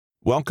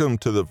Welcome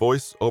to the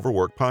Voice Over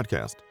Work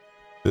podcast.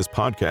 This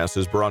podcast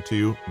is brought to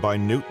you by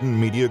Newton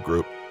Media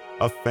Group,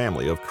 a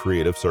family of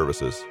creative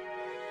services.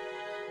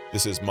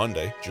 This is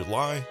Monday,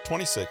 July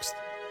 26th,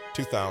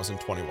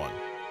 2021.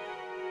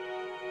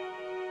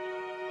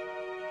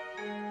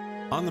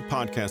 On the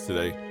podcast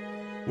today,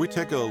 we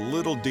take a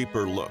little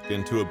deeper look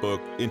into a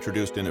book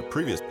introduced in a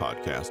previous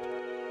podcast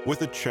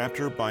with a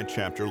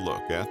chapter-by-chapter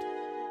look at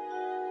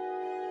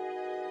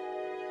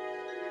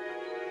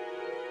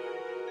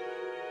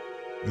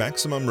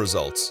maximum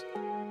results,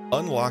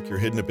 unlock your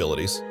hidden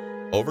abilities,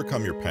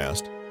 overcome your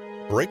past,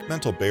 break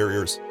mental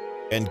barriers,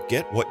 and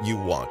get what you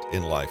want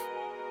in life.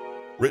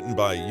 Written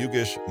by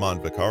Yogesh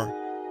Manvekar,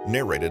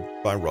 narrated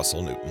by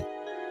Russell Newton.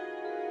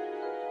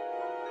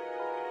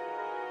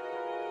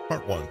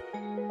 Part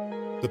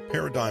 1. The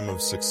Paradigm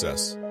of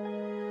Success.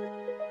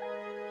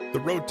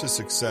 The road to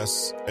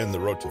success and the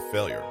road to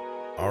failure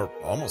are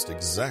almost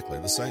exactly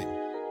the same.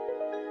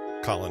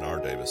 Colin R.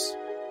 Davis.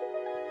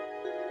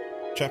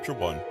 Chapter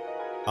 1.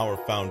 Our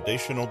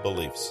foundational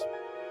beliefs.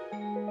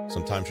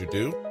 Sometimes you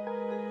do,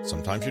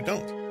 sometimes you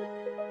don't.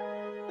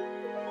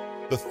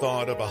 The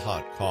thought of a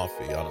hot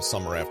coffee on a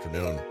summer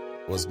afternoon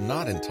was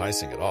not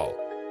enticing at all.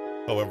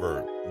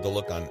 However, the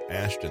look on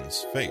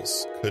Ashton's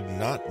face could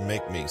not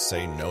make me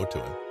say no to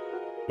him.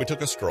 We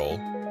took a stroll,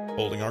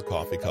 holding our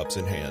coffee cups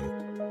in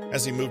hand,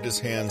 as he moved his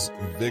hands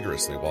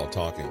vigorously while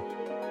talking.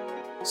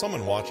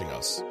 Someone watching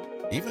us,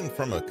 even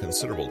from a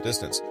considerable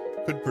distance,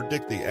 could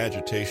predict the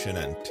agitation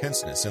and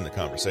tenseness in the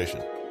conversation.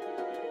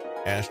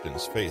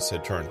 Ashton's face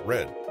had turned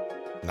red,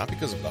 not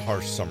because of the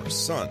harsh summer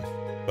sun,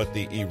 but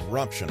the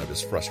eruption of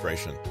his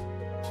frustration.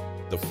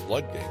 The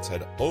floodgates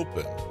had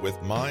opened with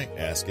my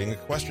asking a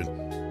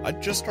question.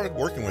 I'd just started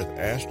working with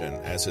Ashton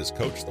as his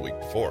coach the week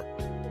before.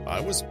 I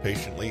was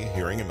patiently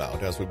hearing him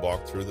out as we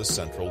walked through the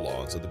central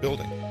lawns of the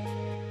building.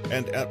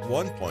 And at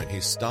one point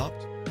he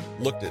stopped,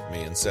 looked at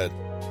me and said,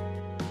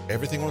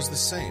 "Everything was the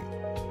same.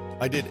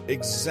 I did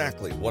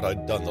exactly what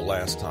I'd done the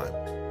last time.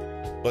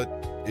 But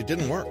it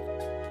didn't work.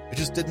 It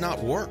just did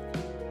not work."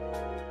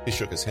 He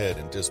shook his head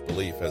in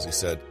disbelief as he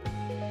said,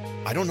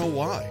 "I don't know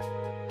why."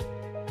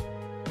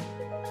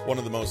 One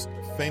of the most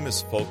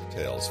famous folk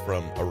tales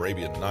from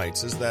Arabian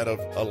Nights is that of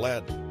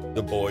Aladdin,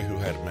 the boy who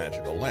had a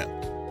magical lamp.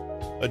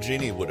 A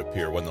genie would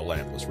appear when the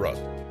lamp was rubbed.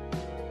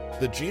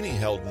 The genie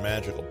held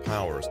magical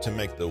powers to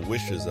make the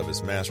wishes of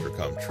his master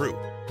come true,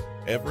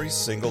 every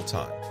single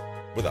time,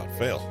 without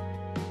fail.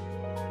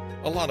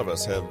 A lot of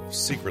us have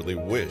secretly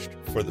wished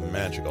for the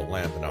magical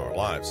lamp in our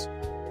lives,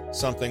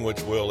 something which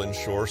will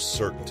ensure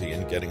certainty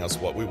in getting us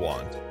what we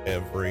want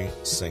every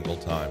single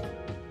time.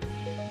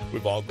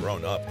 We've all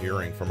grown up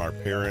hearing from our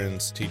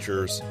parents,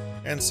 teachers,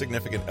 and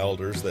significant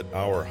elders that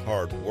our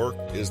hard work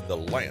is the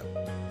lamp,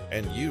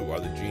 and you are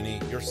the genie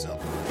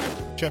yourself.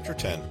 Chapter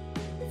 10.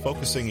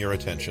 Focusing your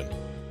attention.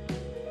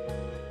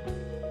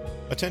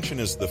 Attention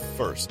is the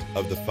first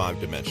of the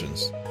 5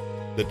 dimensions.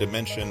 The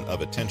dimension of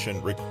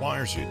attention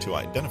requires you to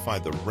identify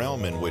the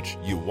realm in which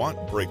you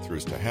want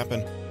breakthroughs to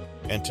happen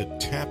and to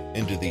tap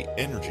into the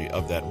energy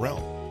of that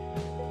realm.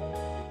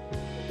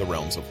 The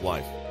realms of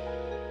life.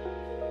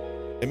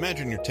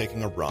 Imagine you're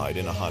taking a ride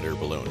in a hot air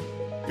balloon.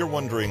 You're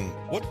wondering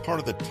what part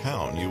of the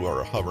town you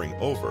are hovering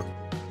over.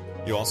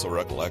 You also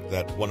recollect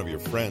that one of your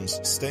friends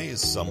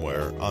stays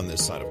somewhere on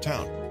this side of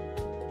town.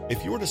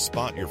 If you were to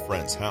spot your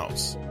friend's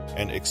house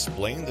and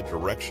explain the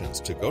directions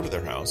to go to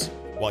their house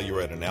while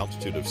you're at an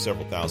altitude of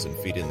several thousand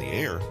feet in the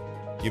air,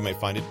 you may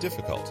find it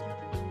difficult.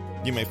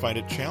 You may find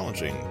it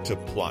challenging to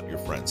plot your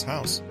friend's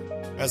house,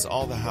 as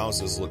all the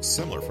houses look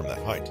similar from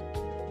that height.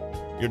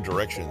 Your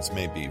directions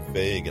may be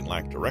vague and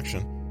lack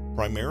direction,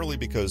 primarily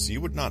because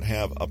you would not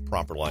have a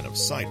proper line of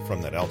sight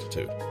from that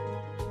altitude.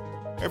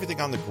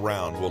 Everything on the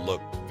ground will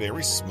look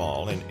very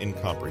small and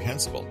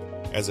incomprehensible,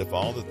 as if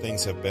all the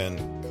things have been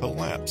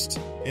collapsed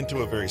into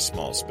a very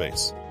small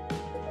space.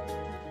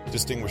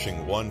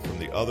 Distinguishing one from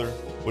the other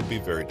would be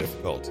very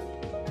difficult.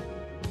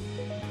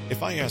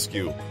 If I ask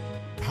you,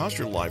 "How's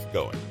your life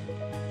going?"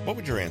 what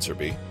would your answer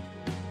be?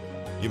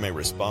 You may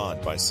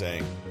respond by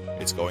saying,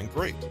 "It's going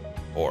great,"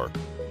 or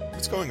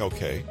 "It's going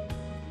okay,"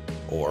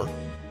 or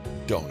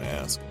 "Don't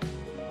ask."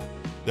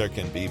 There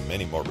can be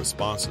many more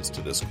responses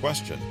to this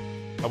question.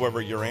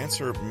 However, your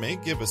answer may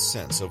give a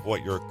sense of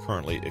what you're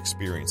currently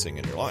experiencing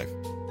in your life.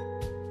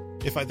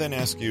 If I then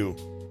ask you,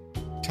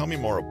 "Tell me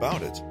more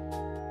about it,"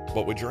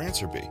 what would your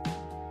answer be?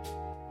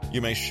 You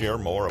may share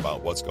more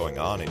about what's going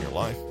on in your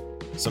life.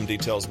 Some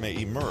details may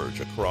emerge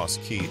across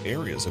key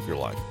areas of your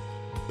life.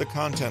 The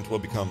content will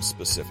become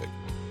specific.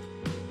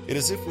 It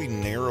is as if we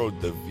narrowed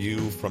the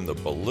view from the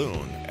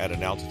balloon at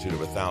an altitude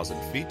of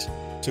 1,000 feet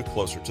to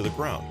closer to the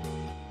ground.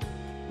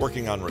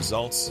 Working on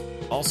results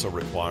also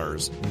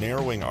requires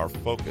narrowing our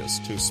focus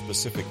to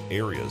specific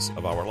areas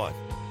of our life.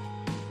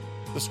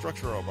 The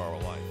structure of our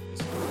life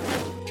is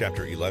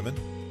Chapter 11.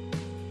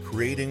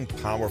 Creating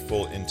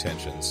Powerful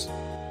Intentions.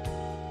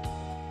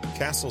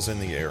 Castles in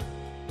the Air.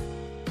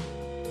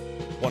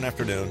 One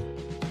afternoon,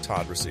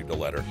 Todd received a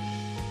letter.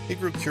 He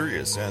grew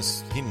curious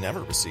as he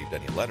never received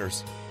any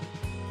letters.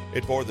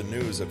 It bore the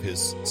news of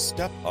his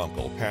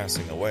step-uncle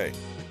passing away,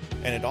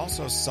 and it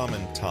also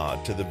summoned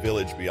Todd to the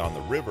village beyond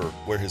the river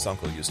where his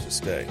uncle used to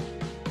stay.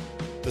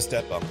 The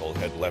step-uncle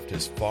had left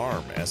his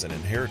farm as an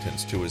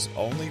inheritance to his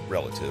only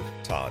relative,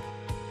 Todd.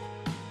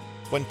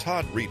 When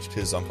Todd reached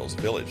his uncle's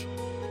village,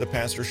 the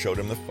pastor showed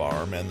him the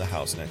farm and the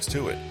house next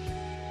to it.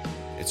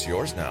 "It's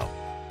yours now,"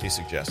 he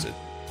suggested.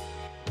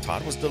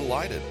 Todd was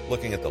delighted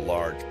looking at the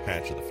large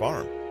patch of the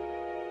farm.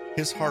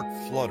 His heart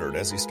fluttered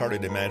as he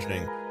started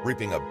imagining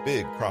reaping a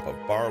big crop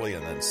of barley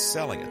and then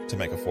selling it to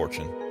make a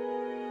fortune.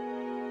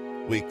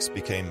 Weeks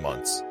became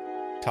months.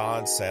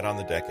 Todd sat on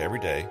the deck every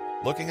day,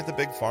 looking at the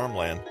big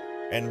farmland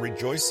and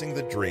rejoicing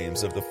the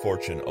dreams of the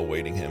fortune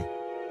awaiting him.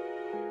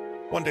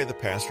 One day the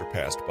pastor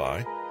passed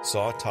by,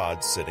 saw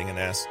Todd sitting, and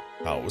asked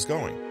how it was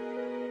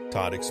going.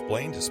 Todd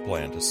explained his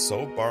plan to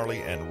sow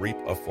barley and reap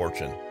a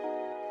fortune.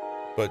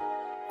 "But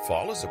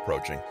fall is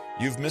approaching.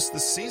 You've missed the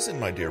season,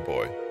 my dear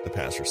boy," the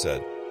pastor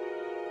said.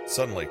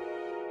 Suddenly,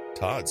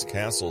 Todd's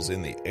castles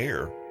in the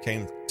air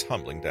came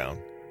tumbling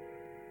down.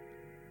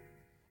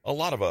 A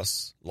lot of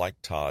us,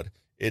 like Todd,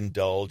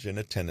 indulge in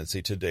a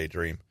tendency to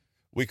daydream.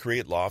 We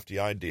create lofty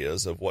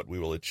ideas of what we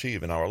will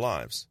achieve in our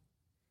lives.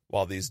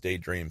 While these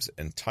daydreams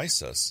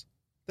entice us,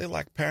 they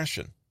lack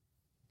passion.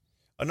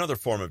 Another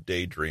form of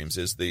daydreams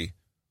is the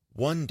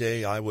 "one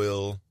day I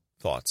will"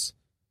 thoughts.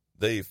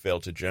 They fail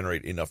to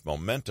generate enough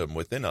momentum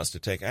within us to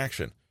take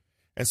action,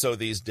 and so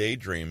these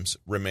daydreams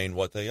remain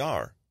what they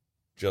are,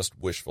 just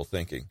wishful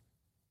thinking.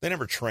 They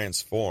never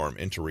transform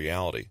into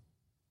reality.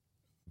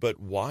 But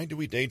why do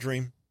we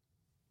daydream?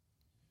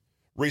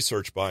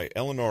 Research by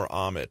Eleanor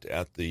Ahmet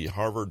at the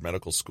Harvard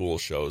Medical School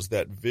shows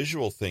that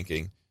visual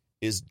thinking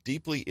is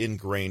deeply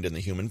ingrained in the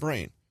human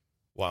brain,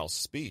 while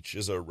speech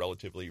is a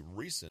relatively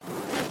recent.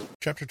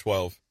 Chapter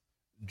 12.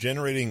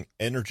 Generating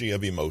Energy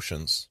of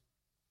Emotions.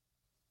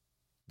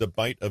 The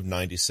Bite of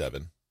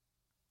 97.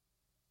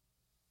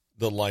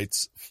 The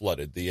lights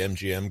flooded the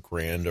MGM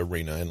Grand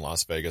Arena in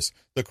Las Vegas.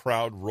 The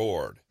crowd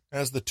roared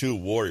as the two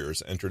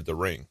warriors entered the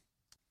ring.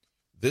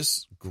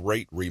 This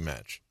great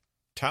rematch,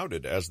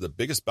 touted as the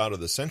biggest bout of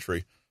the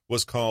century,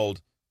 was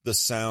called The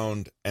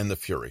Sound and the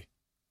Fury.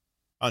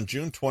 On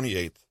June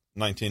 28,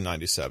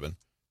 1997,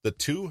 the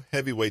two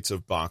heavyweights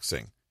of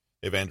boxing,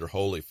 Evander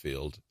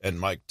Holyfield and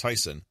Mike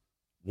Tyson,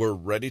 were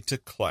ready to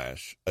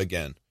clash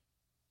again.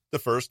 The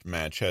first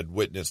match had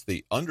witnessed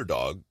the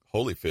underdog,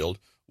 Holyfield,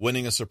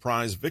 winning a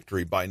surprise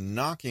victory by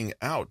knocking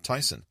out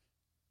Tyson.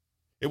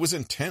 It was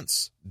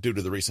intense due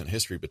to the recent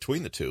history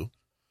between the two,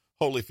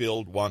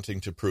 Holyfield wanting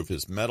to prove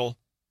his mettle,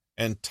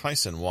 and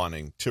Tyson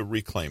wanting to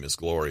reclaim his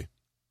glory.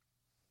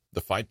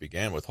 The fight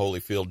began with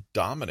Holyfield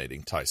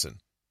dominating Tyson.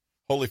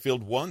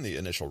 Holyfield won the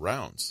initial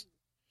rounds.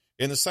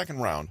 In the second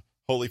round,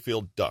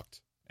 Holyfield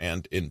ducked,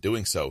 and in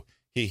doing so,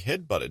 he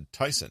headbutted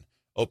Tyson,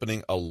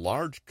 opening a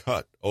large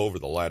cut over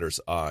the latter's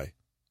eye.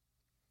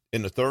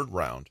 In the third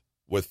round,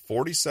 with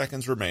 40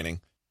 seconds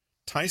remaining,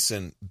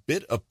 Tyson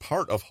bit a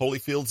part of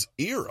Holyfield's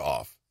ear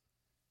off.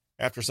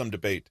 After some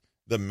debate,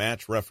 the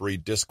match referee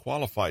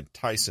disqualified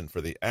Tyson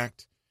for the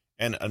act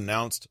and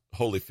announced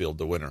Holyfield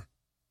the winner.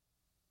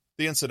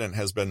 The incident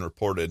has been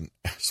reported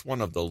as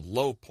one of the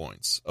low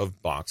points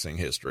of boxing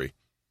history.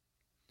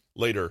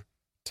 Later,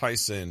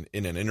 Tyson,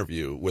 in an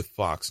interview with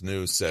Fox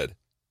News, said,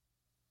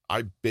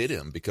 "I bit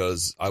him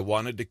because I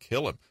wanted to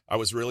kill him. I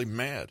was really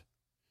mad.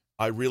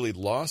 I really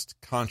lost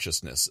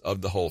consciousness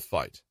of the whole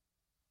fight."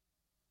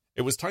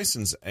 It was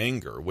Tyson's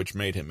anger which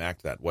made him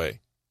act that way.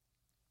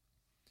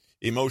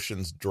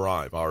 Emotions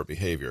drive our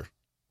behavior.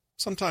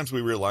 Sometimes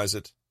we realize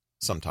it,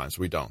 sometimes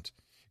we don't.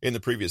 In the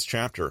previous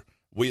chapter,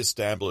 we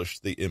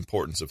established the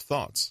importance of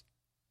thoughts.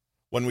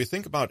 When we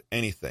think about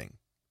anything,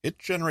 it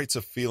generates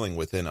a feeling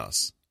within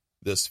us.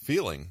 This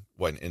feeling,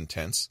 when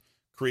intense,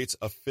 creates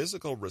a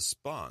physical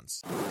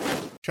response.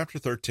 Chapter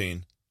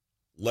 13.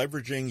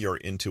 Leveraging your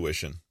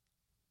intuition.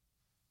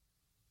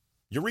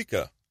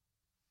 Eureka!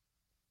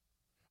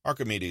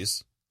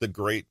 Archimedes, the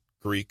great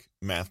Greek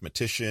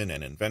mathematician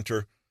and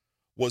inventor,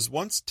 was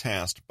once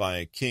tasked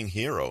by King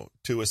Hiero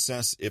to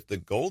assess if the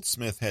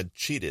goldsmith had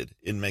cheated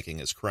in making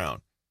his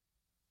crown.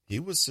 He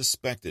was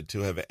suspected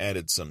to have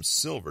added some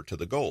silver to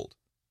the gold.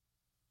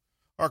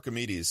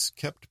 Archimedes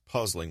kept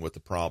puzzling with the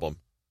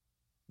problem.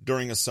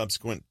 During a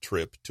subsequent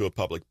trip to a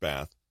public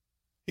bath,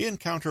 he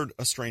encountered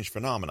a strange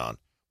phenomenon.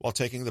 While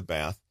taking the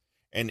bath,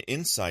 an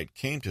insight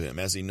came to him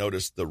as he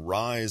noticed the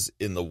rise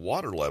in the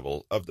water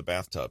level of the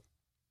bathtub.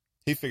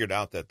 He figured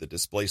out that the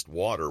displaced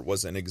water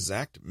was an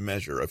exact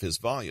measure of his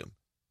volume.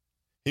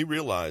 He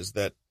realized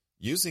that,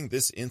 using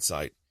this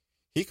insight,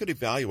 he could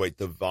evaluate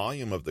the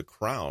volume of the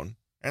crown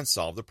and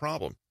solve the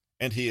problem,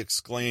 and he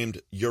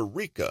exclaimed,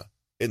 "Eureka!"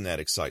 in that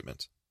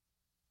excitement.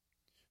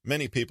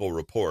 Many people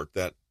report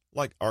that,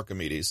 like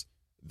Archimedes,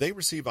 they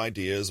receive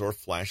ideas or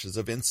flashes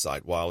of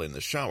insight while in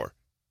the shower.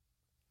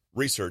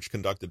 Research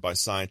conducted by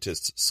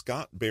scientists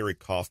Scott Barry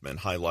Kaufman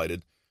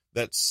highlighted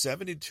that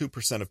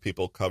 72% of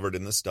people covered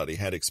in the study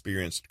had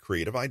experienced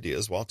creative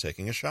ideas while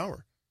taking a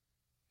shower.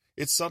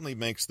 It suddenly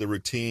makes the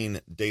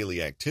routine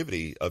daily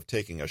activity of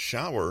taking a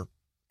shower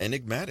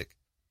enigmatic.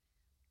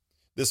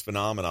 This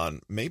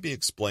phenomenon may be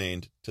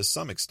explained to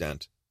some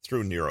extent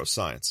through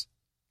neuroscience.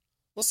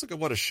 Let's look at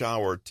what a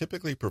shower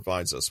typically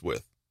provides us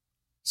with: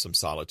 some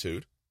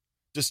solitude,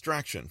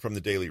 distraction from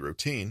the daily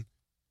routine,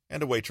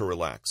 and a way to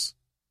relax.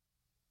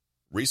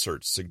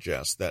 Research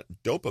suggests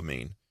that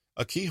dopamine,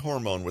 a key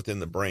hormone within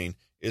the brain,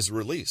 is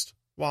released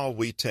while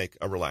we take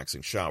a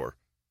relaxing shower.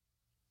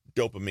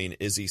 Dopamine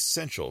is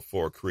essential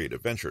for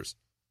creative ventures.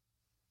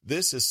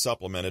 This is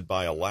supplemented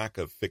by a lack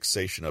of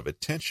fixation of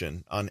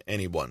attention on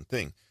any one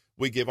thing.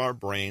 We give our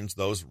brains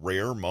those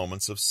rare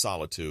moments of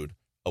solitude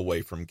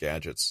away from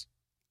gadgets.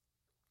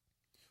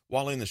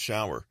 While in the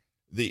shower,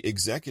 the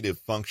executive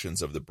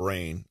functions of the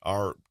brain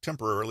are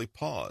temporarily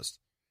paused,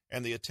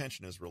 and the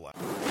attention is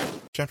relaxed.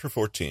 Chapter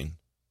 14.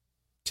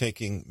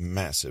 Taking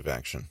Massive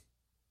Action.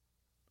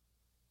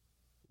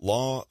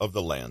 Law of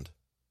the Land.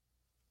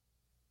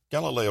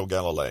 Galileo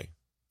Galilei,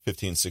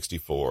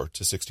 1564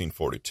 to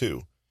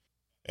 1642,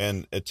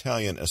 an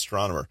Italian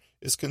astronomer,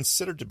 is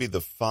considered to be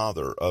the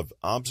father of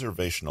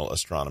observational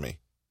astronomy.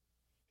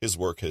 His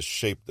work has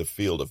shaped the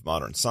field of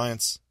modern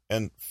science,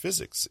 and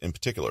physics in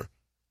particular.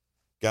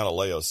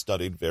 Galileo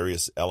studied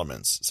various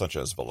elements such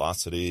as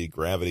velocity,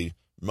 gravity,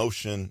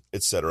 motion,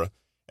 etc.,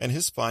 and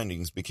his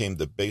findings became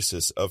the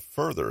basis of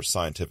further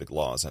scientific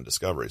laws and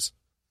discoveries.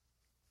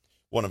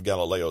 One of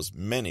Galileo's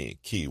many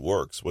key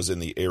works was in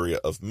the area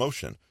of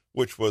motion,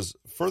 which was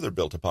further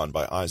built upon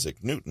by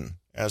Isaac Newton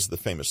as the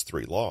famous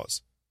three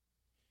laws.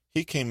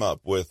 He came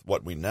up with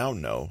what we now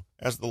know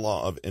as the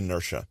law of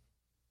inertia.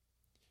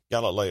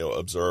 Galileo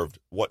observed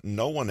what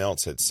no one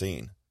else had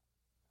seen.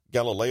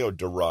 Galileo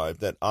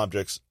derived that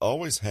objects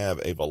always have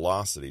a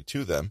velocity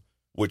to them,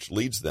 which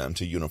leads them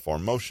to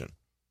uniform motion.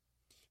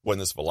 When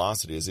this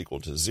velocity is equal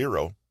to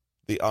zero,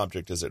 the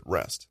object is at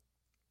rest.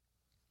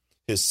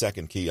 His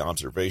second key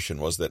observation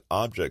was that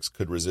objects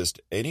could resist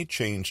any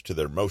change to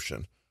their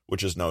motion,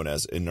 which is known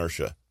as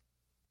inertia.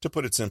 To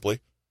put it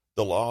simply,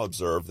 the law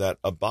observed that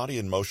a body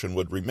in motion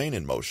would remain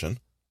in motion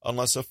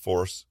unless a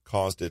force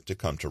caused it to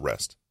come to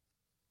rest.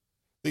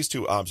 These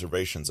two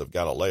observations of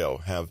Galileo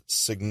have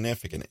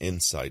significant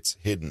insights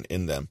hidden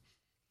in them.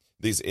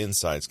 These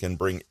insights can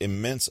bring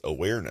immense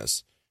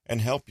awareness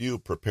and help you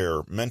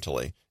prepare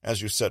mentally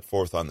as you set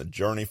forth on the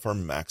journey for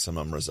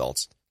maximum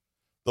results.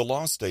 The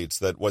law states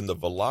that when the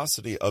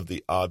velocity of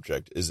the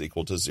object is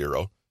equal to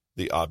zero,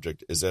 the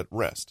object is at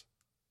rest.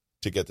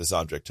 To get this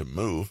object to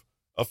move,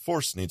 a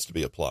force needs to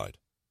be applied.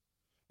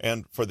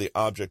 And for the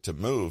object to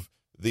move,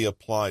 the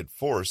applied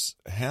force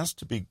has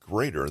to be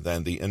greater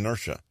than the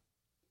inertia.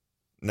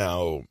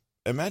 Now,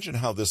 imagine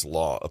how this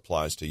law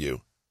applies to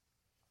you.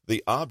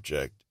 The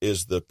object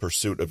is the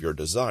pursuit of your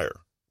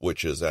desire,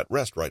 which is at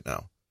rest right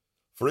now.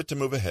 For it to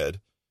move ahead,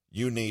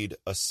 you need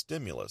a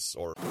stimulus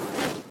or...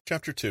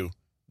 Chapter 2.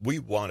 We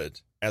Want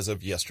It as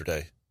of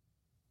Yesterday.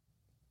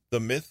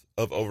 The Myth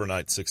of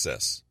Overnight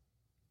Success.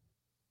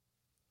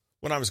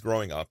 When I was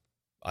growing up,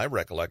 I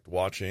recollect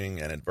watching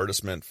an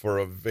advertisement for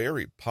a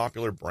very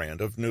popular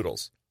brand of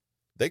noodles.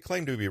 They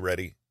claimed to be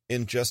ready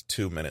in just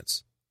 2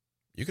 minutes.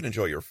 You can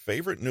enjoy your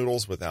favorite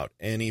noodles without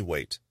any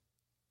wait.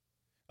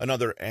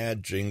 Another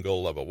ad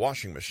jingle of a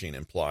washing machine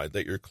implied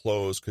that your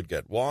clothes could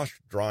get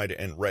washed, dried,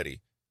 and ready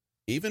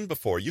even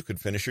before you could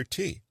finish your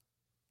tea.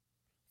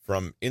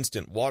 From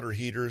instant water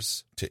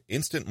heaters to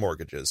instant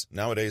mortgages,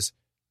 nowadays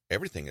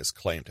everything is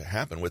claimed to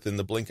happen within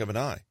the blink of an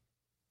eye.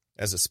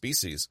 As a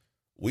species,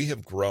 we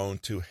have grown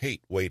to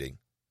hate waiting.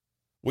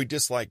 We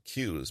dislike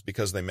queues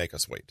because they make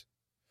us wait.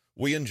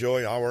 We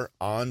enjoy our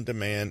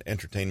on-demand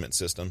entertainment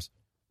systems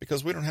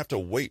because we don't have to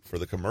wait for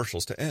the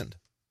commercials to end.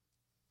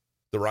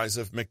 The rise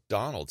of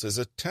McDonald's is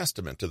a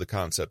testament to the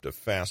concept of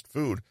fast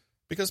food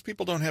because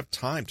people don't have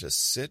time to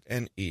sit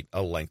and eat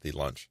a lengthy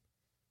lunch.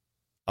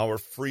 Our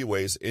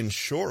freeways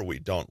ensure we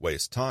don't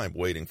waste time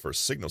waiting for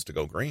signals to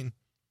go green.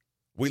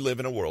 We live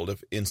in a world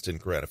of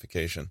instant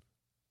gratification.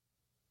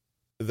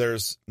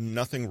 There's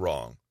nothing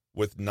wrong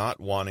with not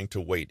wanting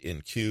to wait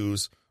in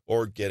queues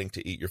or getting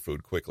to eat your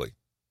food quickly.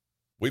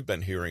 We've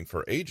been hearing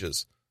for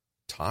ages,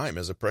 time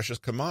is a precious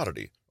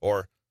commodity,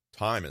 or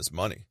time is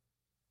money.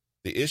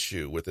 The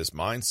issue with this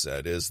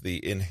mindset is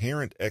the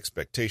inherent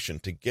expectation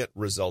to get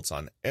results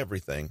on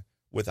everything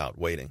without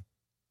waiting.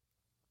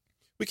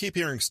 We keep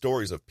hearing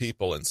stories of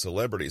people and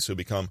celebrities who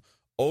become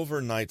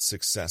overnight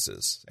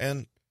successes,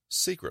 and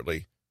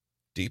secretly,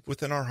 deep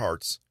within our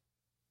hearts,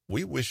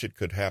 we wish it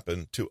could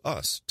happen to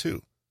us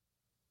too.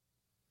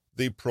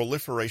 The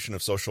proliferation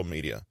of social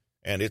media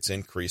and its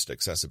increased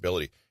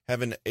accessibility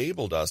have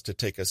enabled us to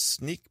take a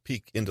sneak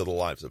peek into the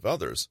lives of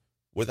others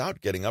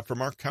without getting up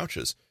from our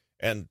couches.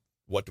 And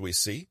what do we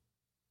see?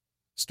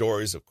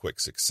 Stories of quick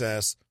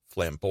success,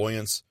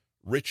 flamboyance,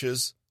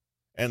 riches,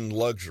 and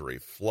luxury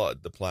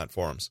flood the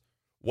platforms.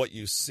 What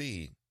you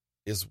see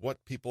is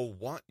what people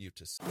want you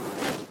to see.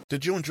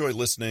 Did you enjoy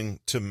listening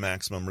to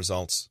Maximum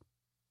Results?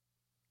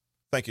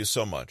 Thank you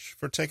so much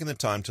for taking the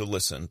time to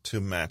listen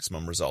to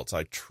Maximum Results.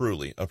 I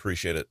truly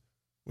appreciate it.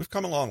 We've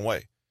come a long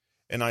way,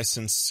 and I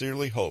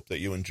sincerely hope that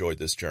you enjoyed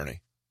this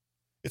journey.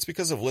 It's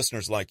because of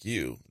listeners like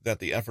you that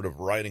the effort of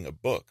writing a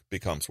book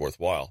becomes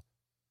worthwhile.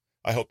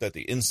 I hope that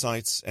the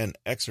insights and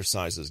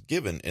exercises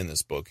given in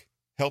this book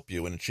help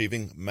you in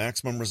achieving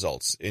maximum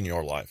results in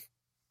your life.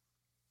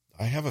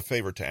 I have a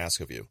favor to ask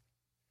of you.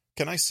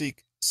 Can I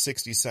seek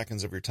 60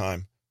 seconds of your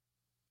time?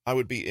 I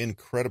would be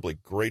incredibly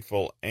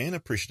grateful and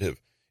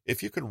appreciative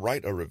if you could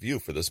write a review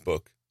for this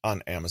book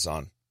on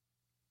Amazon.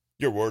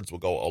 Your words will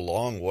go a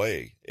long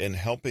way in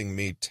helping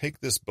me take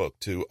this book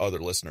to other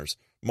listeners.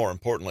 More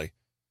importantly,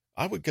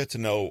 I would get to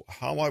know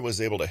how I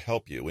was able to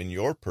help you in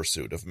your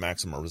pursuit of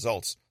maximum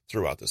results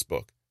throughout this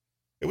book.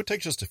 It would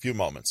take just a few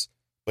moments,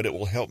 but it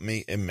will help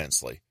me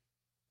immensely.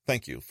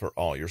 Thank you for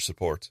all your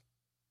support.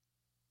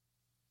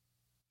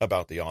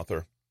 About the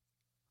author.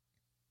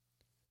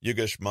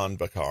 Yogesh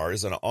Manvakar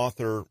is an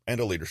author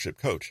and a leadership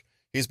coach.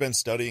 He's been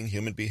studying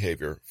human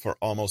behavior for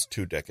almost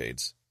 2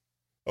 decades.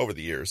 Over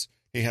the years,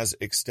 he has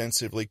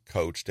extensively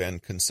coached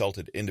and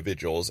consulted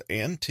individuals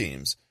and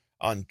teams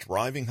on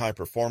driving high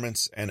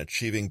performance and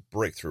achieving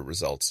breakthrough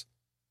results.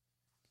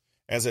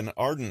 As an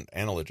ardent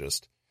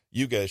analogist,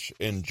 Yogesh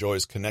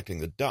enjoys connecting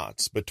the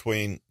dots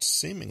between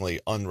seemingly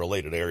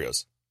unrelated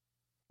areas.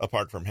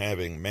 Apart from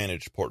having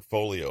managed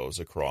portfolios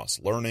across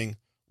learning,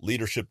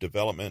 leadership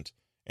development,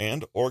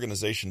 and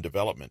organization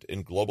development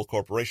in global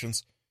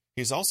corporations,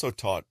 he's also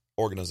taught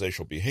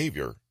organizational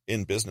behavior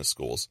in business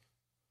schools.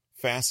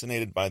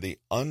 Fascinated by the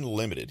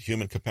unlimited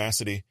human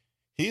capacity,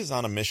 he is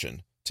on a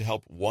mission to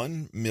help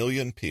 1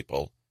 million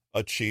people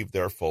achieve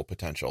their full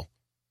potential.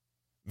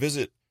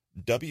 Visit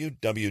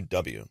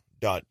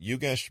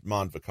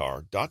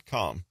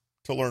www.yogeshmanvakar.com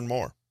to learn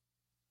more.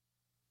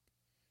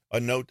 A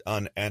note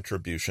on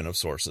attribution of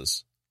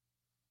sources.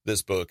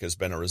 This book has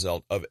been a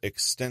result of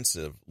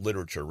extensive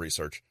literature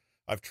research.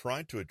 I've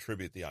tried to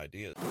attribute the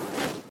ideas.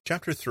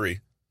 Chapter 3.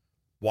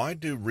 Why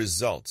do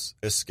results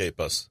escape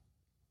us?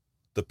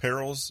 The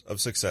perils of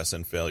success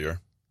and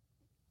failure.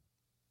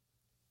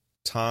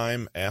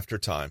 Time after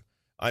time,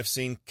 I've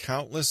seen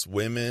countless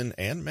women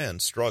and men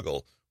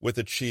struggle with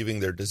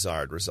achieving their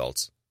desired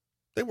results.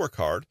 They work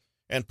hard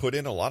and put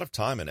in a lot of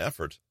time and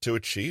effort to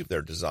achieve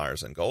their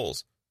desires and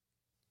goals.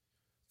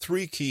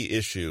 3 key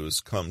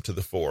issues come to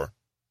the fore.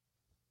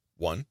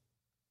 1.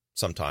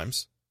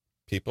 Sometimes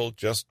people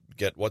just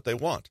get what they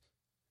want,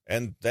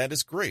 and that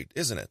is great,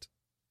 isn't it?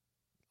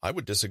 I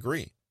would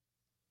disagree.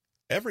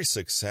 Every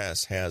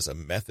success has a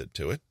method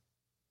to it.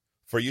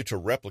 For you to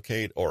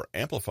replicate or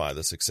amplify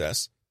the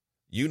success,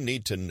 you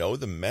need to know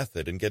the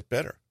method and get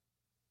better.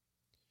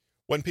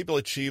 When people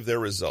achieve their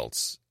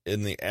results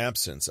in the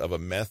absence of a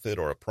method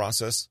or a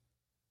process,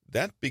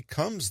 that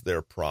becomes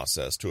their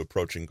process to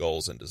approaching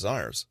goals and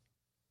desires.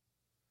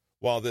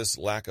 While this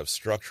lack of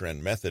structure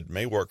and method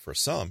may work for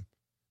some,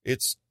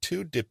 it's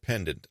too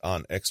dependent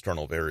on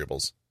external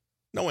variables.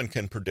 No one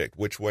can predict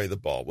which way the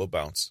ball will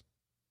bounce.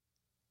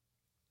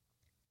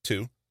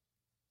 2.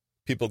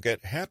 People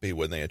get happy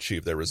when they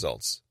achieve their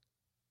results.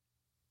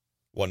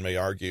 One may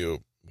argue,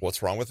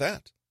 what's wrong with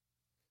that?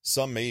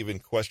 Some may even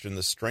question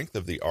the strength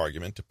of the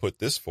argument to put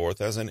this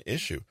forth as an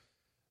issue.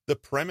 The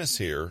premise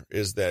here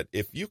is that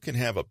if you can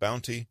have a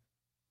bounty,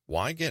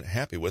 why get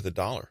happy with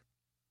 $1?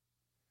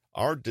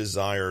 Our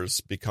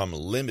desires become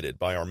limited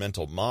by our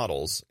mental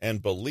models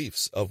and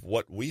beliefs of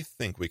what we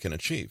think we can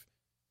achieve.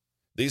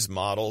 These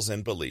models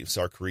and beliefs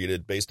are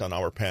created based on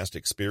our past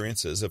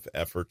experiences of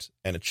effort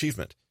and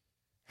achievement,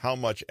 how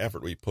much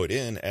effort we put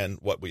in and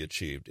what we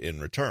achieved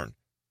in return.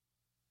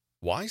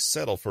 Why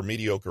settle for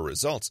mediocre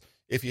results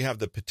if you have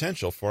the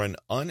potential for an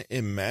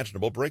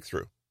unimaginable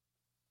breakthrough?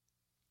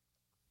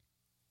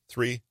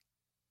 3.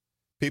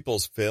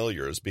 People's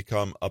failures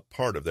become a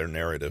part of their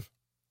narrative.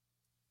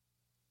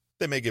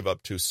 They may give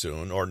up too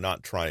soon or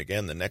not try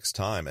again the next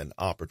time an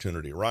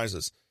opportunity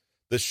arises.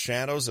 The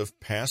shadows of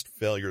past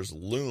failures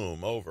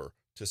loom over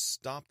to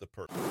stop the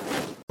person.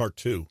 Part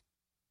 2.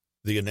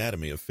 The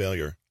anatomy of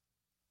failure.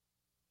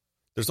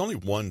 There's only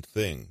one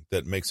thing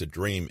that makes a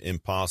dream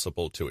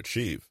impossible to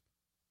achieve: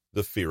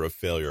 the fear of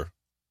failure.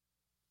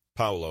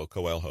 Paulo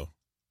Coelho.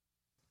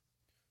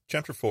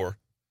 Chapter 4.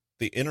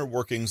 The inner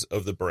workings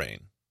of the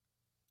brain.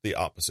 The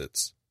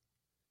opposites.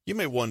 You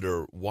may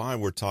wonder why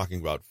we're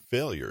talking about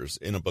failures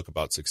in a book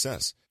about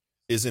success.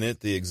 Isn't it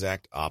the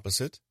exact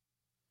opposite?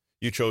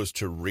 You chose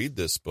to read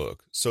this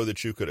book so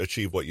that you could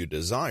achieve what you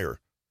desire,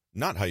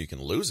 not how you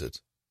can lose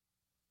it.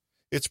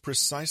 It's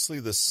precisely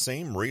the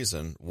same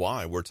reason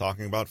why we're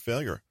talking about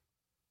failure.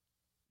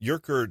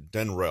 Yerker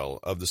Denrell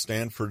of the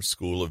Stanford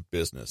School of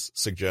Business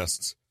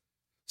suggests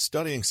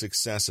studying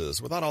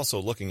successes without also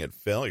looking at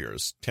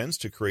failures tends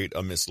to create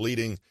a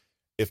misleading,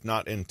 if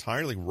not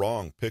entirely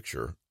wrong,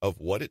 picture of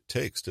what it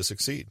takes to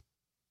succeed.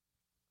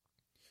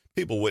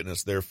 People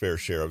witness their fair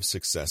share of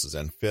successes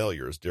and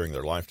failures during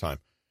their lifetime.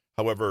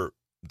 However,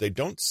 they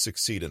don't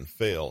succeed and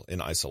fail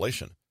in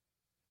isolation.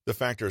 The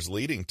factors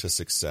leading to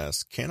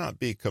success cannot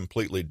be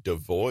completely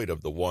devoid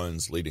of the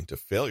ones leading to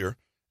failure,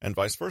 and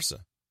vice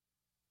versa.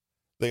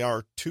 They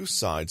are two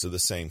sides of the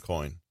same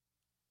coin.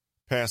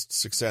 Past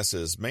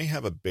successes may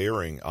have a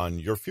bearing on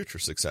your future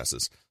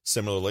successes.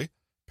 Similarly,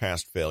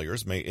 past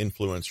failures may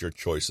influence your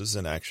choices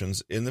and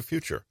actions in the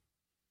future.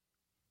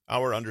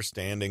 Our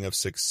understanding of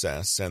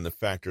success and the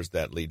factors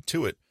that lead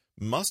to it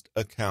must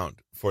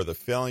account for the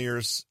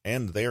failures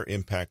and their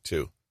impact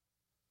too.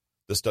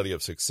 The study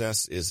of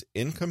success is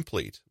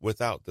incomplete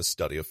without the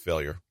study of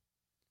failure.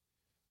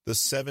 The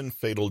 7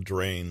 fatal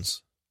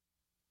drains.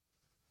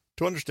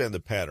 To understand the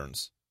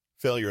patterns,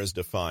 failure is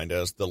defined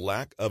as the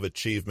lack of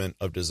achievement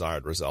of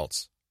desired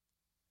results.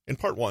 In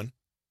Part 1,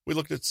 we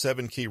looked at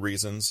 7 key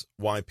reasons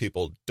why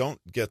people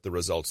don't get the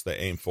results they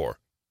aim for.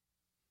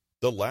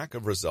 The lack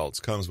of results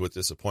comes with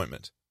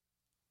disappointment.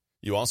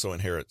 You also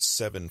inherit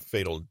 7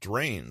 fatal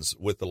drains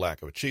with the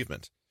lack of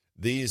achievement.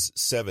 These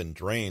 7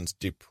 drains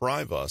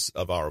deprive us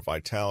of our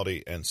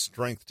vitality and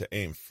strength to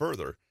aim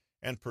further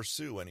and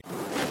pursue any.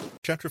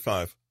 Chapter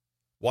 5.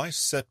 Why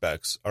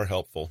setbacks are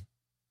helpful.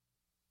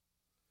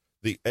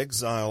 The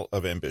exile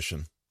of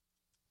ambition.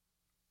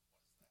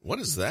 What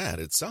is that?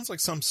 It sounds like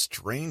some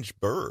strange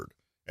bird,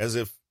 as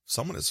if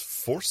someone is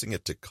forcing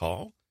it to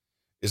call.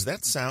 Is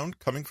that sound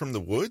coming from the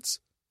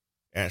woods?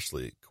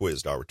 Ashley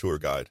quizzed our tour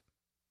guide.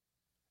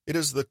 It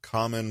is the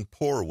common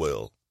poor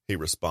will, he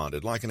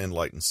responded like an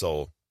enlightened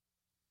soul.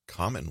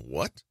 Common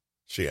what?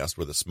 She asked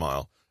with a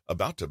smile,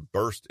 about to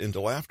burst into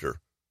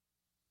laughter.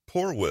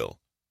 Poor will.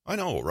 I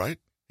know, right?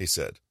 He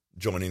said,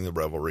 joining the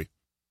revelry.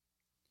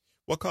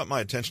 What caught my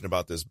attention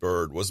about this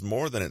bird was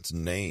more than its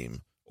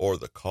name or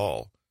the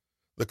call.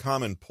 The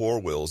common poor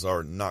wills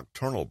are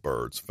nocturnal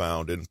birds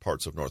found in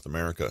parts of North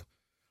America.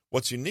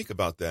 What's unique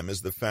about them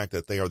is the fact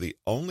that they are the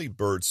only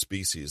bird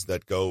species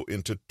that go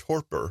into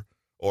torpor,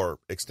 or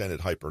extended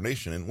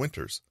hibernation, in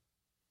winters.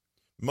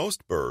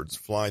 Most birds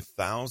fly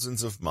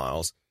thousands of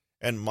miles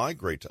and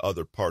migrate to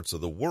other parts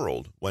of the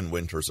world when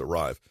winters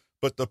arrive,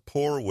 but the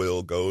poor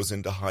will goes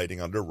into hiding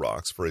under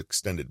rocks for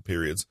extended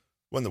periods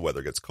when the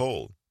weather gets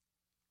cold.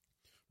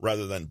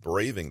 Rather than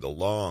braving the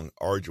long,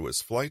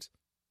 arduous flight,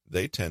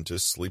 they tend to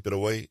sleep it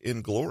away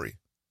in glory.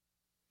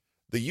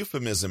 The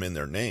euphemism in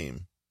their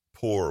name,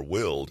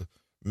 poor-willed,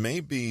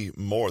 may be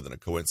more than a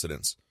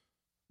coincidence.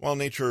 While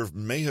nature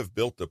may have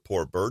built the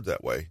poor bird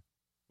that way,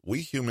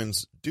 we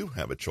humans do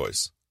have a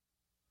choice.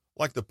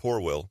 Like the poor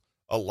will,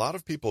 a lot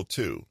of people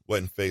too,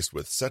 when faced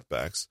with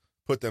setbacks,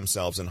 put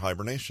themselves in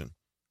hibernation.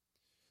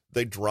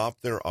 They drop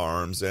their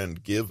arms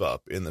and give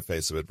up in the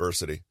face of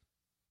adversity.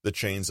 The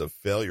chains of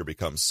failure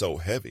become so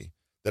heavy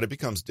that it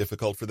becomes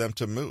difficult for them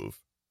to move.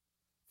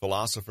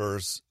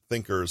 Philosophers,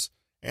 thinkers,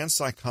 and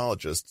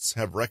psychologists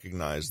have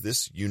recognized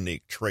this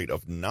unique trait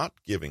of not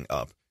giving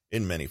up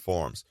in many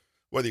forms,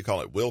 whether you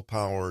call it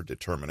willpower,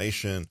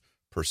 determination,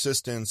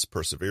 persistence,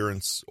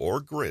 perseverance,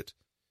 or grit.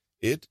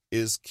 It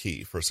is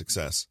key for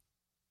success.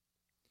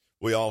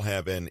 We all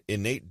have an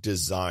innate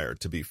desire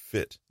to be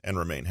fit and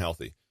remain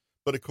healthy,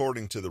 but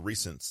according to the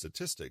recent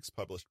statistics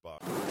published by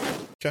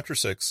Chapter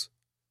 6,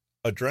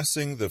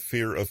 Addressing the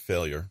Fear of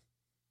Failure.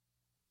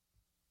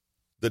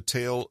 The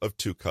Tale of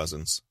Two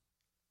Cousins.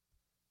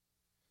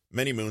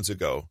 Many moons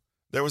ago,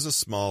 there was a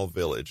small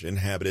village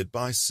inhabited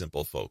by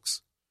simple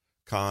folks.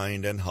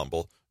 Kind and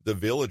humble, the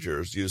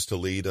villagers used to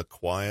lead a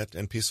quiet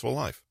and peaceful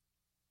life.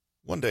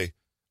 One day,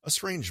 a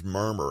strange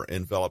murmur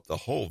enveloped the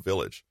whole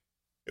village.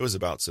 It was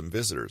about some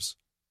visitors.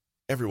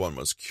 Everyone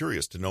was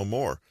curious to know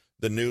more.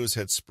 The news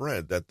had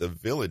spread that the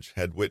village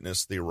had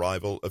witnessed the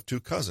arrival of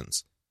 2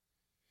 cousins.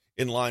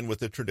 In line with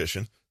the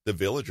tradition, the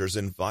villagers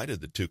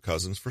invited the 2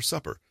 cousins for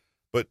supper,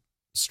 but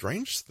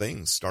strange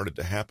things started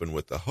to happen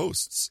with the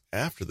hosts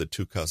after the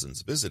 2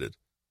 cousins visited.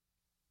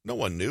 No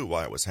one knew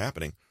why it was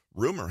happening.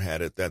 Rumor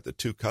had it that the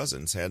 2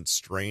 cousins had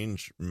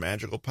strange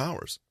magical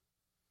powers.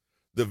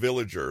 The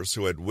villagers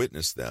who had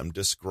witnessed them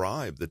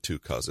described the 2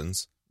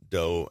 cousins,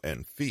 Doe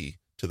and Fee,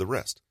 to the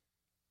rest.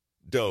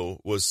 Doe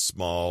was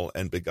small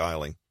and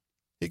beguiling.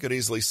 He could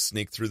easily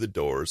sneak through the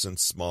doors and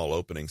small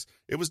openings.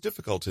 It was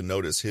difficult to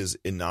notice his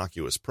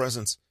innocuous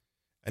presence,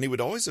 and he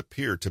would always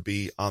appear to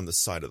be on the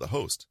side of the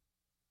host.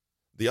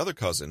 The other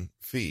cousin,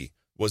 Fee,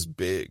 was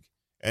big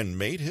and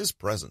made his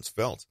presence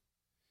felt.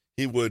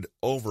 He would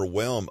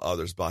overwhelm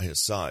others by his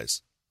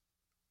size.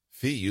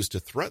 Fee used to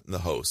threaten the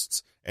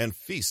hosts and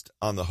feast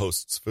on the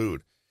hosts'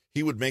 food.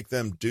 He would make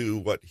them do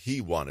what he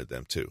wanted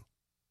them to.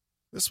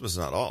 This was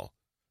not all.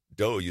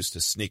 Doe used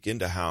to sneak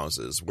into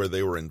houses where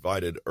they were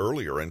invited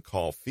earlier and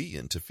call Fee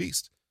in to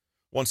feast.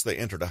 Once they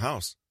entered a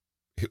house,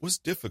 it was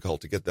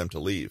difficult to get them to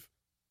leave.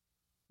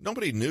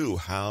 Nobody knew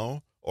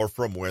how or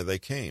from where they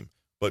came,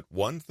 but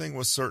one thing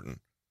was certain.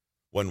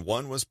 When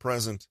one was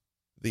present,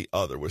 the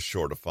other was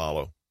sure to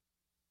follow.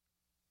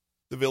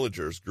 The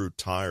villagers grew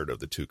tired of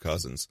the 2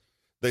 cousins.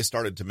 They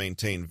started to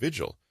maintain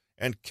vigil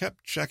and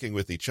kept checking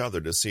with each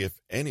other to see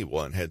if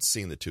anyone had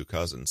seen the 2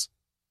 cousins.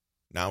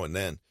 Now and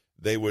then,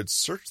 they would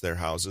search their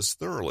houses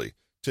thoroughly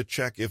to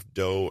check if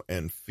Doe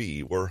and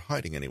Fee were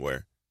hiding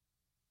anywhere.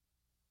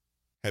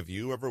 Have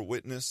you ever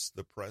witnessed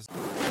the presence?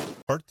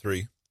 Part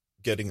 3,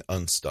 Getting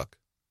Unstuck.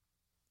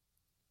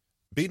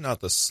 Be not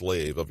the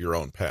slave of your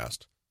own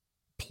past.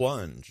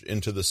 Plunge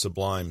into the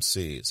sublime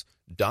seas.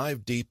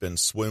 Dive deep and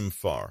swim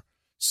far.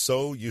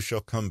 So you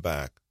shall come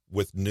back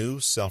with new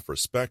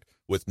self-respect,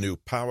 with new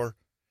power,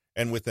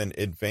 and with an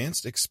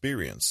advanced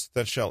experience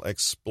that shall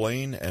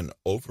explain and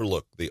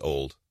overlook the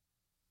old.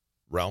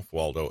 Ralph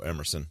Waldo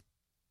Emerson.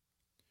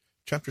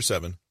 Chapter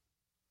 7.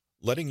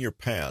 Letting your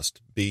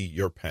past be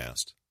your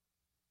past.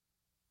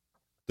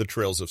 The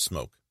trails of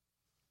smoke.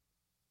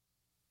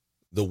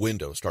 The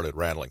window started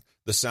rattling.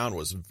 The sound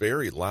was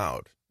very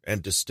loud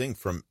and distinct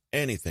from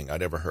anything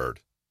I'd ever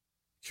heard.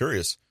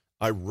 Curious,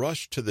 I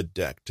rushed to the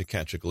deck to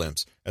catch a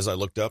glimpse. As I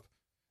looked up,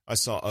 I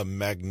saw a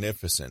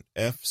magnificent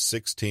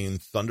F-16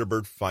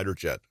 Thunderbird fighter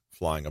jet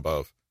flying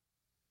above.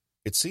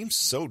 It seemed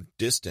so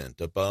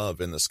distant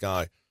above in the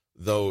sky,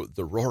 though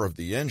the roar of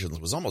the engines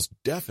was almost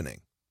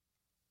deafening.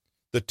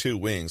 The two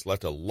wings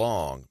left a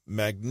long,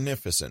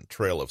 magnificent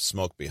trail of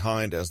smoke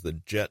behind as the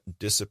jet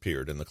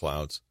disappeared in the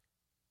clouds.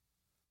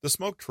 The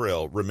smoke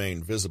trail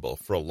remained visible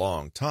for a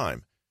long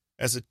time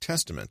as a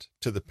testament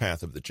to the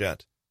path of the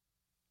jet.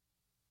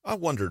 I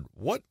wondered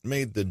what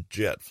made the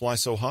jet fly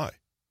so high.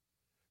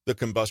 The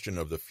combustion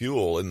of the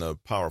fuel in the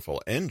powerful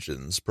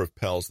engines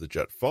propels the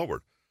jet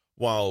forward.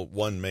 While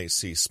one may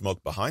see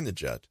smoke behind the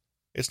jet,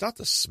 it's not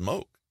the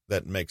smoke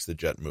that makes the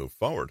jet move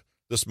forward.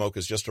 The smoke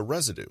is just a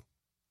residue.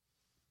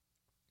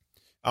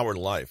 Our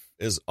life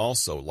is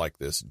also like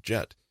this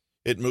jet.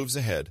 It moves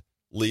ahead,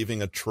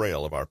 leaving a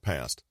trail of our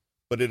past.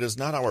 But it is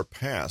not our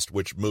past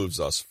which moves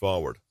us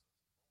forward.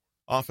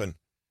 Often,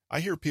 I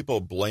hear people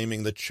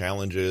blaming the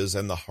challenges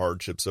and the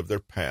hardships of their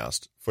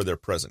past for their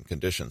present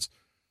conditions.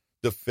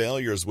 The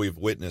failures we've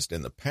witnessed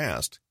in the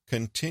past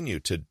continue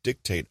to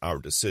dictate our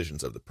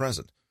decisions of the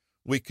present.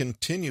 We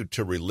continue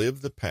to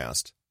relive the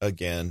past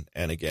again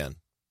and again.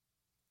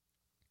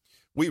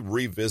 We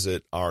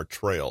revisit our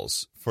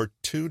trails for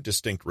two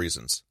distinct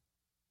reasons.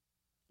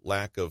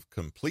 Lack of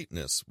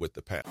completeness with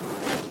the past.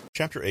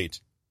 Chapter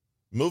 8.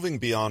 Moving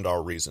beyond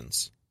our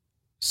reasons.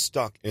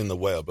 Stuck in the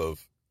web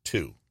of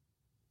two.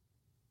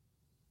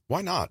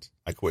 Why not?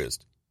 I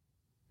quizzed.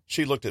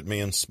 She looked at me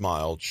and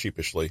smiled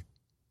sheepishly.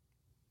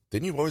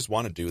 Didn't you always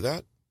want to do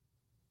that?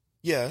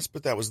 Yes,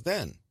 but that was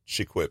then,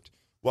 she quipped,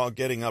 while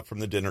getting up from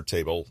the dinner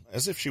table,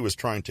 as if she was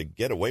trying to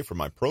get away from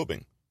my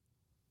probing.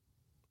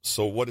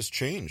 So what has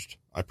changed?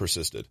 I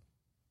persisted.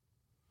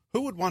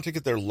 Who would want to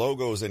get their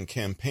logos and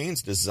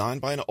campaigns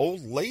designed by an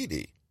old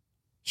lady?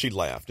 She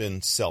laughed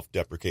in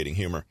self-deprecating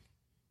humor.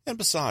 And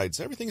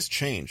besides, everything's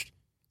changed.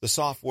 The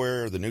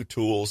software, the new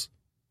tools.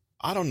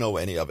 I don't know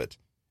any of it,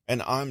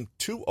 and I'm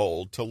too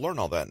old to learn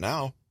all that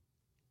now.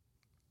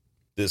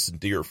 This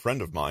dear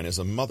friend of mine is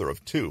a mother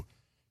of two.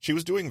 She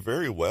was doing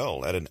very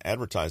well at an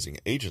advertising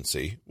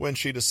agency when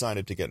she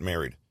decided to get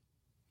married.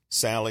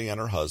 Sally and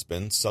her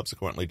husband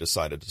subsequently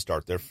decided to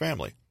start their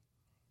family.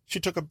 She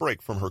took a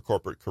break from her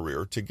corporate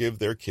career to give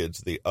their kids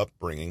the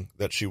upbringing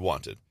that she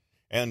wanted.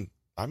 And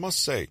I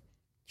must say,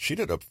 she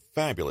did a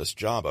fabulous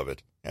job of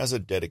it as a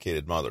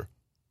dedicated mother.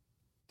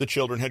 The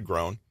children had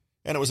grown,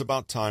 and it was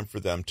about time for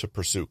them to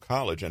pursue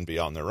college and be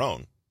on their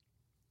own.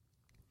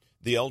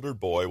 The elder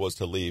boy was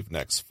to leave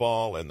next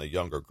fall and the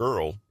younger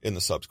girl in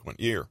the subsequent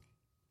year.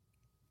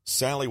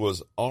 Sally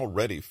was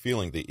already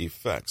feeling the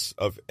effects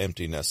of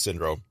empty nest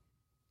syndrome.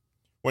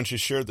 When she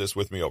shared this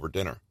with me over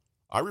dinner,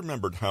 I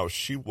remembered how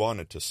she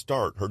wanted to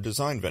start her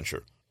design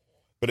venture.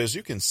 But as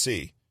you can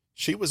see,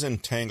 she was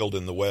entangled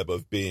in the web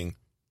of being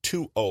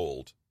too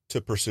old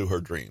to pursue her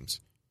dreams.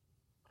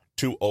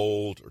 Too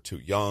old or too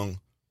young,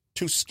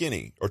 too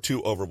skinny or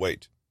too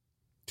overweight,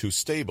 too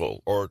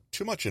stable or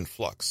too much in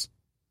flux,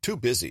 too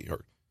busy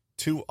or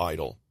too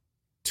idle,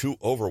 too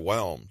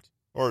overwhelmed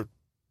or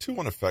too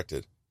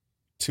unaffected,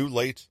 too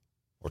late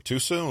or too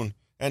soon,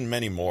 and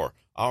many more.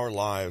 Our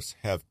lives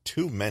have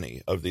too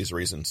many of these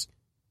reasons.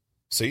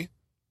 See,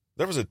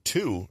 there was a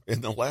 "too"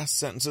 in the last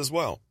sentence as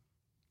well.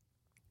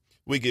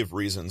 We give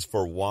reasons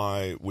for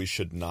why we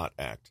should not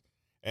act,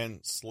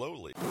 and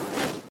slowly.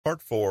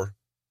 Part 4.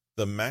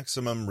 The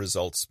Maximum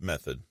Results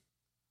Method.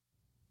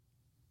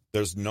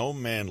 There's no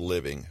man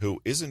living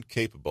who isn't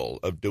capable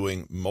of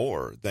doing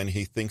more than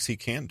he thinks he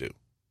can do.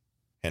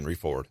 Henry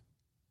Ford.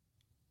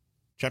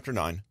 Chapter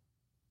 9.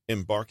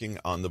 Embarking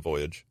on the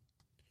Voyage.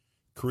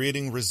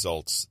 Creating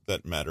Results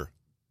that Matter.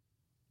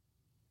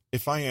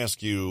 If I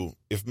ask you,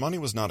 if money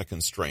was not a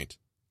constraint,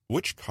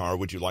 which car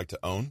would you like to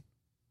own?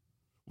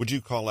 Would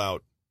you call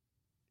out,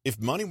 if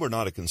money were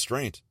not a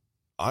constraint,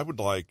 I would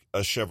like a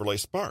Chevrolet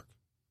Spark?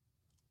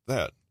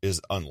 That is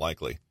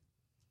unlikely.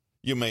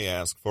 You may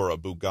ask for a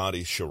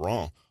Bugatti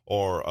Chiron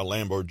or a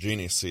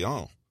Lamborghini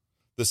Sian.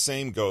 The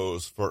same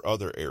goes for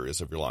other areas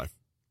of your life.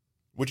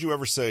 Would you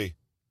ever say,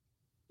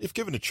 if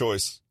given a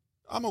choice,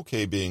 I'm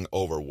okay being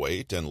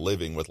overweight and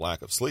living with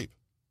lack of sleep?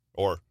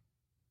 Or,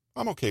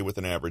 I'm okay with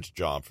an average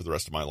job for the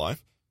rest of my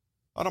life.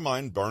 I don't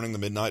mind burning the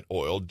midnight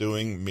oil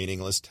doing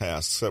meaningless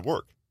tasks at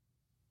work.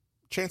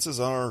 Chances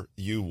are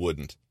you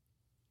wouldn't.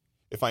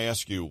 If I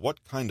ask you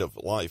what kind of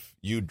life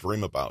you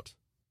dream about,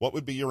 what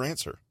would be your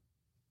answer?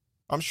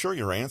 I'm sure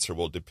your answer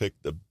will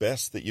depict the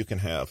best that you can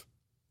have.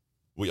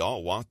 We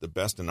all want the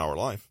best in our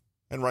life,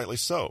 and rightly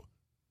so.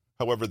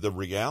 However, the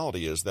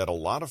reality is that a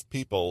lot of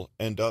people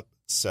end up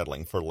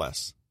settling for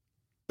less.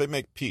 They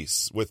make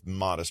peace with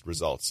modest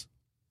results.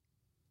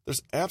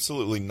 There's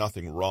absolutely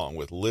nothing wrong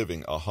with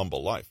living a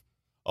humble life.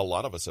 A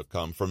lot of us have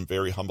come from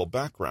very humble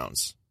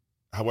backgrounds.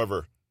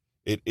 However,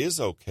 it is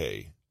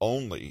okay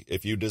only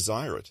if you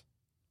desire it.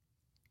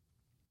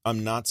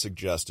 I'm not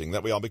suggesting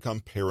that we all become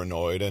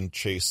paranoid and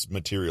chase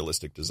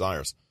materialistic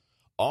desires.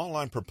 All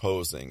I'm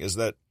proposing is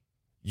that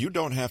you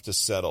don't have to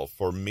settle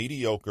for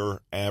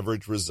mediocre,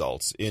 average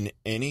results in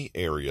any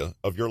area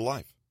of your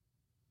life.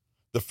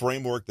 The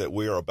framework that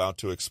we are about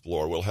to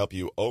explore will help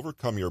you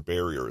overcome your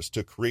barriers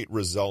to create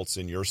results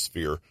in your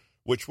sphere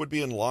which would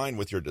be in line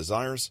with your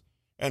desires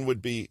and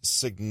would be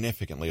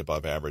significantly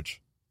above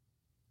average.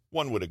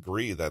 One would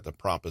agree that the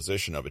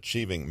proposition of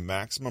achieving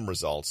maximum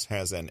results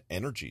has an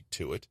energy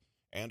to it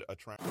and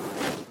attract.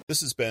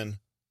 This has been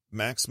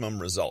Maximum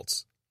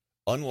Results.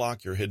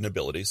 Unlock your hidden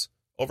abilities,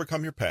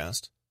 overcome your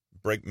past,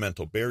 break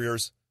mental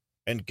barriers,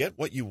 and get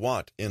what you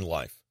want in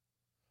life.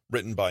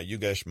 Written by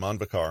Yogesh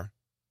Manvakar,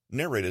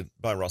 narrated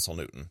by Russell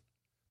Newton.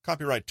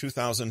 Copyright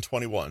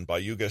 2021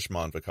 by Yogesh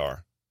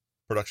Manvakar.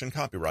 Production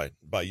copyright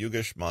by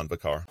Yogesh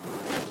Manvakar.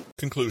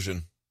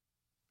 Conclusion.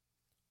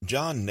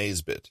 John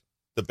Naisbitt,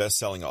 the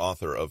best-selling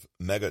author of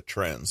Mega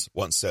Trends,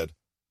 once said,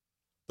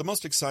 "The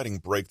most exciting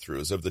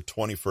breakthroughs of the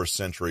 21st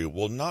century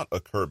will not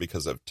occur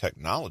because of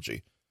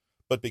technology,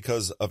 but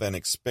because of an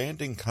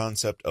expanding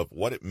concept of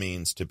what it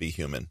means to be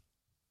human."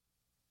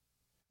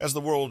 As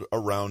the world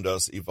around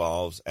us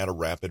evolves at a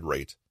rapid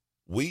rate,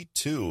 we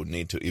too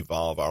need to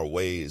evolve our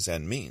ways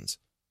and means.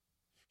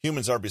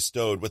 Humans are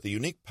bestowed with a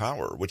unique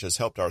power which has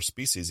helped our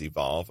species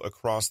evolve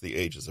across the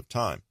ages of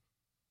time.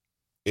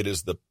 It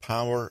is the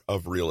power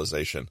of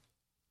realization.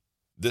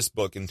 This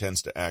book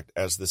intends to act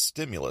as the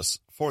stimulus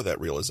for that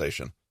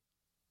realization.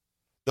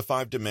 The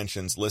 5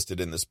 dimensions listed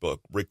in this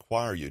book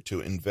require you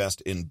to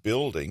invest in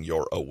building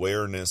your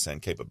awareness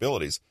and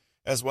capabilities,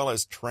 as well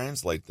as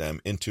translate them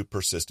into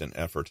persistent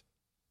effort.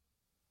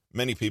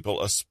 Many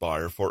people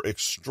aspire for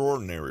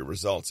extraordinary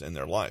results in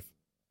their life,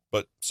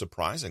 but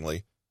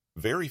surprisingly,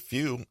 very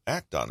few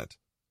act on it.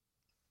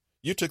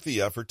 You took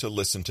the effort to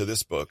listen to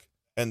this book,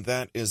 and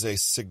that is a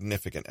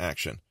significant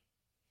action.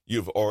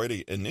 You've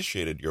already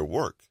initiated your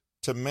work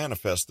to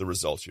manifest the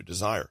results you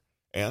desire,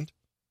 and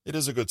it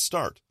is a good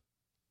start.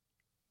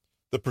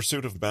 The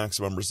pursuit of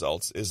maximum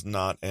results is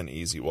not an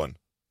easy one.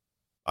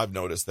 I've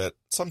noticed that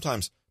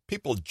sometimes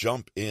people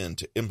jump in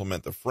to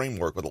implement the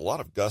framework with a lot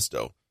of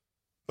gusto,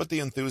 but the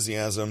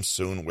enthusiasm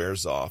soon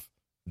wears off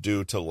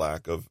due to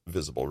lack of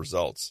visible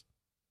results.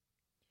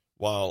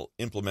 While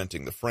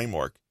implementing the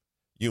framework,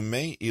 you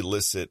may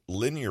elicit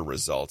linear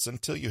results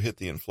until you hit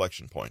the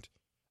inflection point,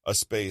 a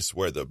space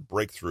where the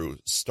breakthrough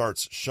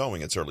starts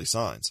showing its early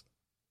signs.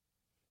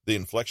 The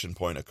inflection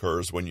point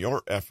occurs when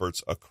your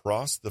efforts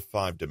across the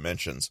 5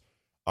 dimensions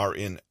are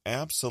in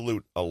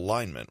absolute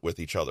alignment with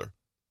each other.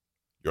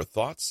 Your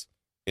thoughts,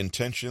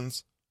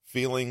 intentions,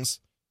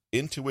 feelings,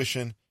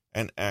 intuition,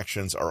 and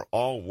actions are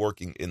all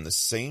working in the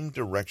same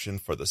direction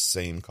for the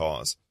same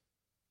cause.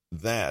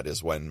 That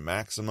is when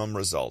maximum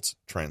results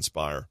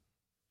transpire.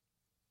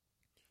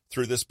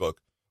 Through this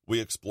book,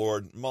 we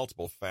explored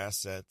multiple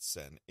facets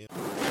and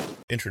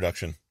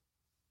introduction.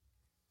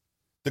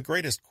 The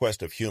greatest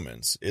quest of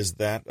humans is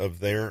that of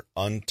their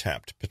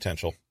untapped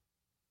potential.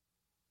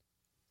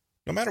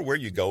 No matter where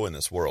you go in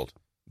this world,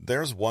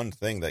 there's one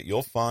thing that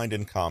you'll find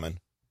in common: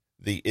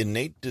 the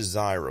innate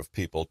desire of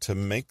people to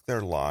make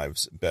their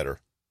lives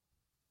better.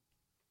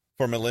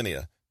 For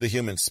millennia, the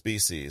human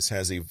species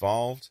has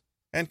evolved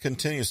and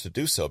continues to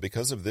do so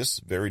because of this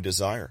very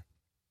desire.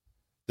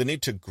 The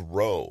need to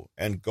grow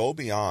and go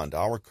beyond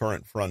our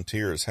current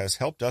frontiers has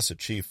helped us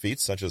achieve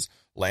feats such as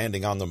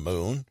landing on the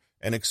moon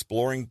and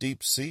exploring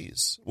deep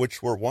seas,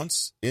 which were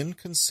once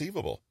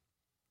inconceivable.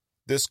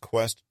 This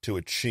quest to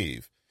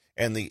achieve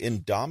and the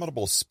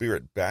indomitable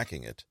spirit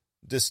backing it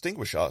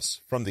distinguish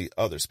us from the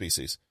other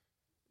species.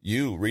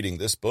 You reading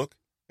this book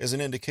is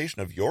an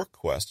indication of your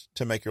quest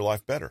to make your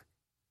life better.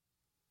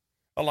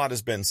 A lot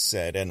has been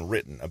said and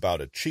written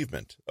about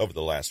achievement over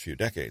the last few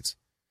decades.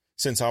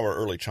 Since our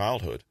early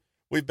childhood,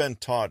 we've been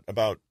taught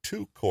about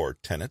 2 core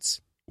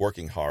tenets: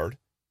 working hard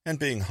and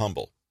being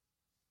humble.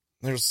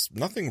 There's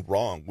nothing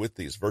wrong with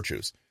these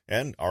virtues,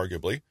 and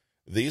arguably,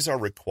 these are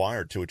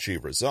required to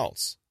achieve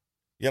results.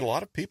 Yet a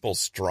lot of people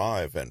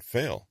strive and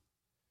fail.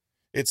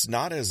 It's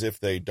not as if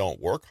they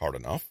don't work hard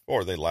enough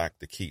or they lack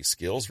the key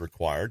skills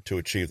required to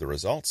achieve the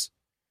results.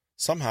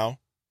 Somehow,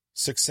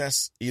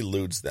 success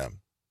eludes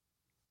them.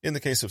 In the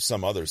case of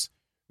some others,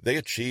 they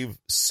achieve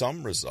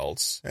some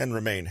results and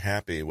remain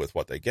happy with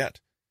what they get,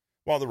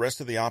 while the rest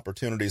of the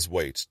opportunities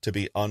wait to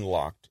be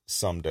unlocked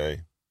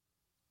someday.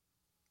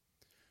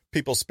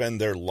 People spend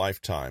their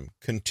lifetime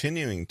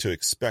continuing to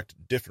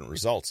expect different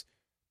results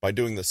by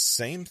doing the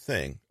same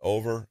thing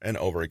over and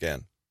over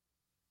again.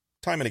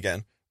 Time and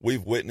again,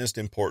 we've witnessed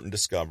important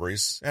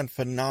discoveries and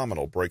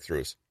phenomenal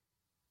breakthroughs.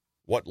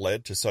 What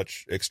led to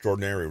such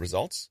extraordinary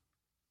results?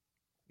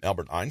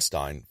 Albert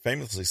Einstein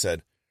famously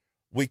said,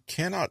 "We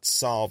cannot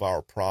solve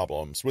our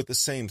problems with the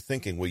same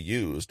thinking we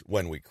used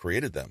when we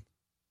created them."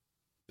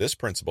 This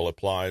principle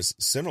applies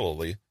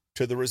similarly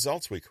to the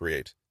results we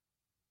create.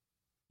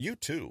 You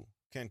too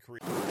can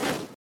create.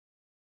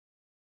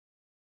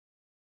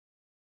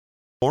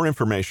 More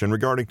information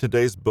regarding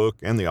today's book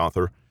and the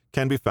author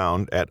can be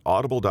found at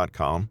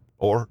audible.com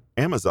or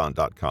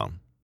amazon.com.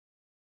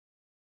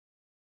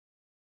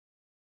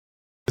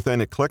 With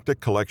an eclectic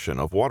collection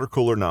of water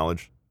cooler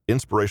knowledge,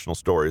 inspirational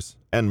stories,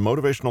 and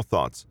motivational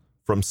thoughts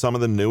from some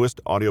of the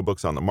newest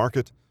audiobooks on the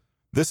market,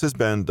 this has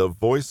been the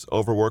Voice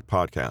Over Work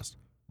podcast,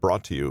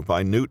 brought to you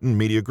by Newton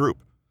Media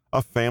Group,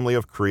 a family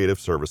of creative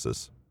services.